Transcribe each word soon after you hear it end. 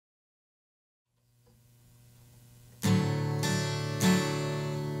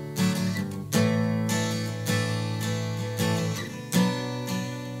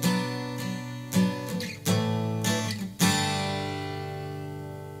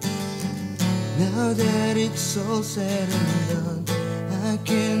Now that it's all said and done, I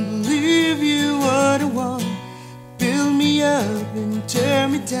can't believe you were the one. Build me up and tear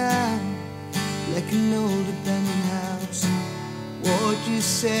me down like an old abandoned house. What you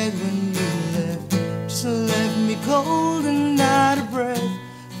said when you left just left me cold and out of breath.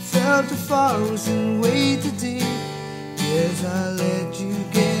 Felt the force and way too deep. Yes, I let you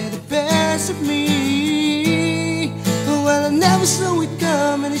get the best of me. Well, I never saw it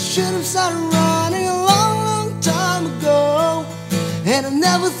coming. It should have started running a long, long time ago. And I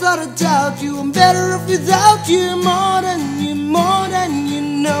never thought I'd doubt you. I'm better off without you, more than you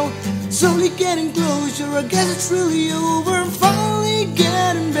know. Slowly getting closer, I guess it's really over. I'm finally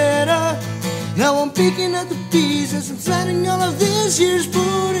getting better. Now I'm picking up the pieces. I'm spending all of these years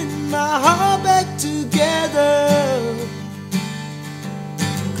putting my heart back together.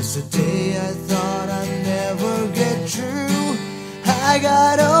 Cause the day I thought I'd never get through, I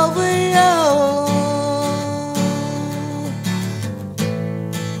got over you.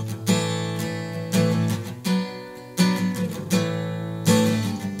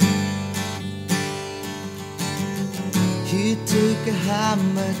 You took a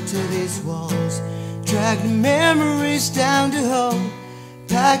hammer to these walls, dragged the memories down the hall,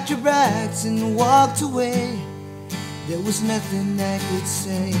 packed your bags and walked away. There was nothing I could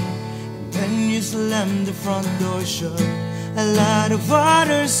say. And when you slammed the front door shut, a lot of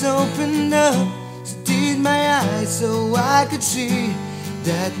waters opened up. So did my eyes so I could see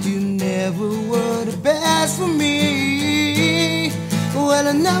that you never were the best for me. Well,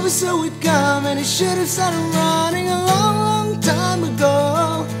 I never saw it coming. It should have started running a long, long time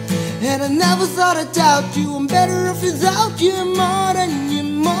ago. And I never thought I'd doubt you. I'm better off without you, more than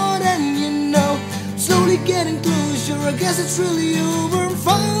you know. Slowly getting closer, I guess it's really over. I'm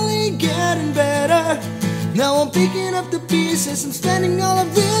finally getting better. Now I'm picking up the pieces. I'm spending all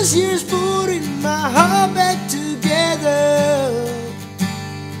of these years putting my heart back together.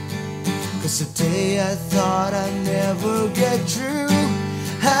 Cause the day I thought I'd never get through,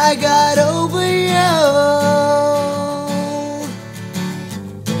 I got over you.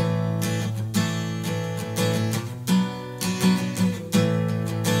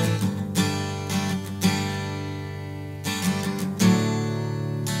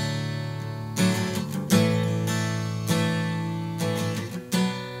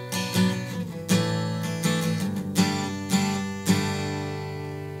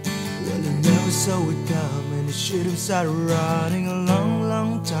 Saw it coming, it should have started running a long,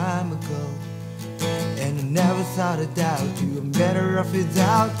 long time ago. And I never thought I'd doubt you. I'm better off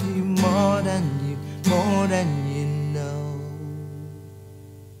without you, more than you